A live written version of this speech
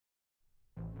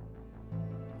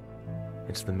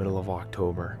It's the middle of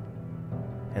October,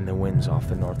 and the winds off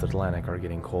the North Atlantic are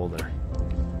getting colder.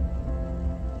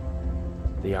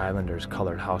 The islanders'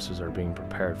 colored houses are being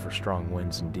prepared for strong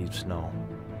winds and deep snow.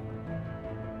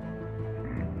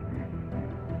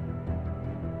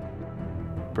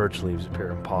 Birch leaves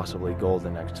appear impossibly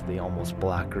golden next to the almost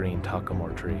black-green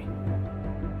tuckamore tree.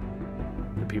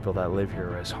 The people that live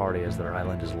here are as hardy as their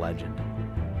island is legend.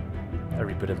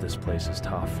 Every bit of this place is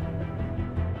tough.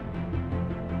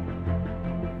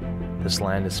 This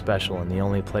land is special and the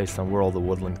only place in the world the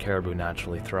woodland caribou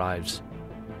naturally thrives.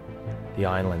 The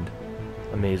island,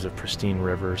 a maze of pristine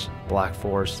rivers, black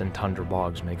forests, and tundra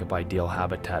bogs make up ideal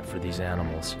habitat for these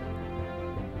animals.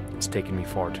 It's taken me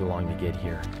far too long to get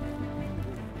here.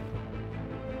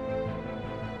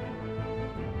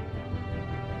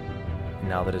 And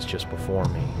now that it's just before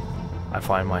me, I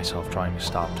find myself trying to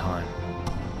stop time,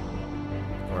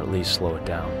 or at least slow it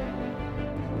down.